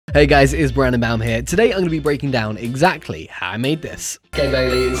Hey guys, it's Brandon Baum here. Today I'm going to be breaking down exactly how I made this. Okay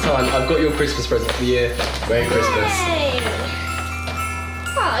Bailey, it's time. I've got your Christmas present for the year. Merry Christmas. Yay.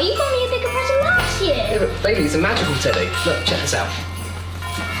 Oh, you got me a bigger present last year. Yeah, but Bailey, it's a magical teddy. Look, check this out.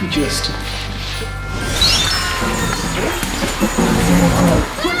 Just...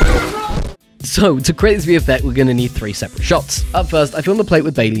 So, to create this effect, we're going to need 3 separate shots. Up first, I filmed the plate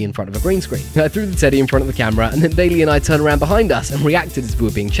with Bailey in front of a green screen. I threw the teddy in front of the camera, and then Bailey and I turned around behind us and reacted as if we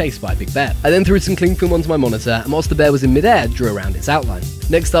were being chased by a big bear. I then threw some cling film onto my monitor, and whilst the bear was in midair, drew around its outline.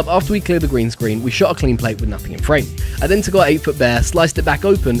 Next up, after we cleared the green screen, we shot a clean plate with nothing in frame. I then took our 8-foot bear, sliced it back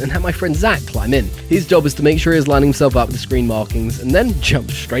open, and had my friend Zach climb in. His job was to make sure he was lining himself up with the screen markings, and then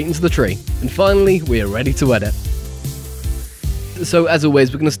jump straight into the tree. And finally, we are ready to edit. So as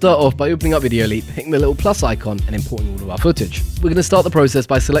always, we're going to start off by opening up Videoleap, hitting the little plus icon and importing all of our footage. We're going to start the process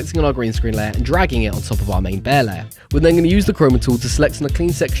by selecting on our green screen layer and dragging it on top of our main bear layer. We're then going to use the chroma tool to select on a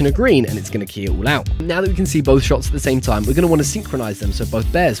clean section of green, and it's going to key it all out. Now that we can see both shots at the same time, we're going to want to synchronize them so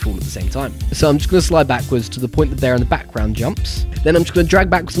both bears fall at the same time. So I'm just going to slide backwards to the point the bear in the background jumps. Then I'm just going to drag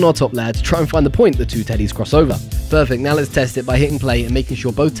backwards on our top layer to try and find the point the 2 teddies cross over. Perfect, now let's test it by hitting play and making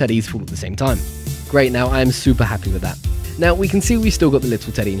sure both teddies fall at the same time. Great, now I am super happy with that. Now we can see we've still got the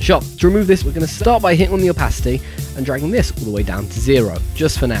little teddy in shot. To remove this, we're going to start by hitting on the opacity and dragging this all the way down to 0,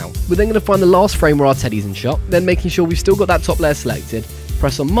 just for now. We're then going to find the last frame where our teddy's in shot, then making sure we've still got that top layer selected,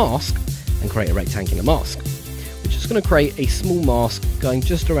 press on mask and create a rectangular mask. We're just going to create a small mask going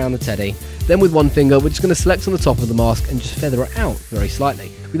just around the teddy. Then with one finger, we're just going to select on the top of the mask and just feather it out very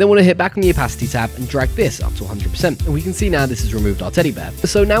slightly. We then want to hit back on the opacity tab and drag this up to 100%, and we can see now this has removed our teddy bear.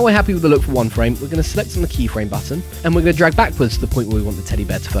 So now we're happy with the look for one frame, we're going to select on the keyframe button, and we're going to drag backwards to the point where we want the teddy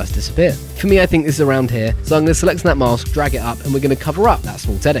bear to first disappear. For me, I think this is around here, so I'm going to select on that mask, drag it up, and we're going to cover up that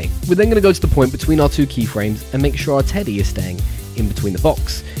small teddy. We're then going to go to the point between our 2 keyframes and make sure our teddy is staying in between the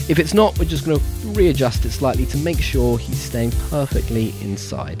box. If it's not, we're just going to readjust it slightly to make sure he's staying perfectly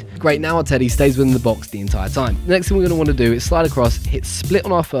inside. Great, now our teddy stays within the box the entire time. The next thing we're going to want to do is slide across, hit split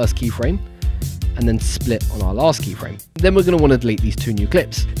on our first keyframe, and then split on our last keyframe. Then we're going to want to delete these 2 new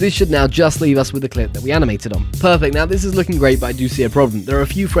clips. This should now just leave us with the clip that we animated on. Perfect, now this is looking great, but I do see a problem. There are a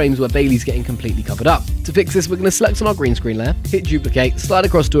few frames where Bailey's getting completely covered up. To fix this, we're going to select on our green screen layer, hit duplicate, slide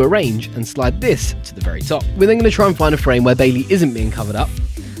across to arrange, and slide this to the very top. We're then going to try and find a frame where Bailey isn't being covered up,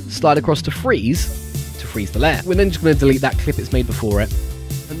 slide across to freeze the layer. We're then just going to delete that clip it's made before it,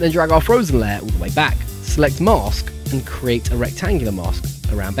 and then drag our frozen layer all the way back. Select mask, and create a rectangular mask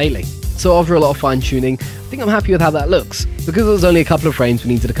around Bailey. So after a lot of fine tuning, I think I'm happy with how that looks. Because there's only a couple of frames we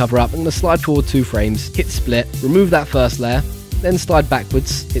needed to cover up, I'm going to slide forward 2 frames, hit split, remove that first layer, then slide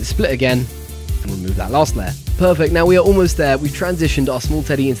backwards, hit split again, and remove that last layer. Perfect, now we are almost there. We've transitioned our small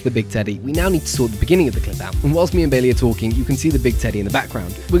teddy into the big teddy. We now need to sort the beginning of the clip out. And whilst me and Bailey are talking, you can see the big teddy in the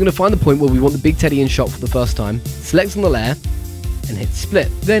background. We're going to find the point where we want the big teddy in shot for the first time, select on the layer, and hit split.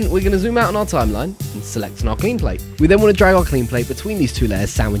 Then we're going to zoom out on our timeline and select on our clean plate. We then want to drag our clean plate between these 2 layers,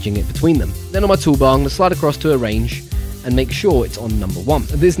 sandwiching it between them. Then on my toolbar, I'm going to slide across to arrange and make sure it's on number 1.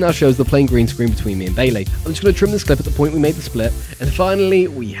 This now shows the plain green screen between me and Bailey. I'm just going to trim this clip at the point we made the split, and finally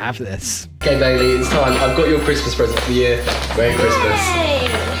we have this. Okay Bailey, it's time. I've got your Christmas present for the year. Merry Christmas. Yay.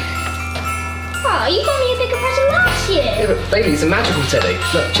 Oh, you got me a bigger present last year. Yeah, but Bailey, it's a magical teddy.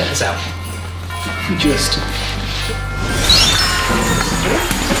 Look, check this out. Just...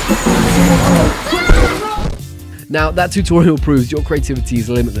 Now, that tutorial proves your creativity is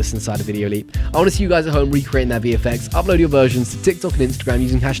limitless inside of Videoleap. I want to see you guys at home recreating their VFX, upload your versions to TikTok and Instagram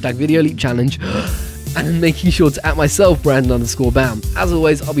using hashtag Videoleap and making sure to @myself, Brandon_Baum. As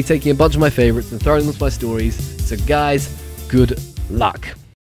always, I'll be taking a bunch of my favorites and throwing them to my stories. So guys, good luck.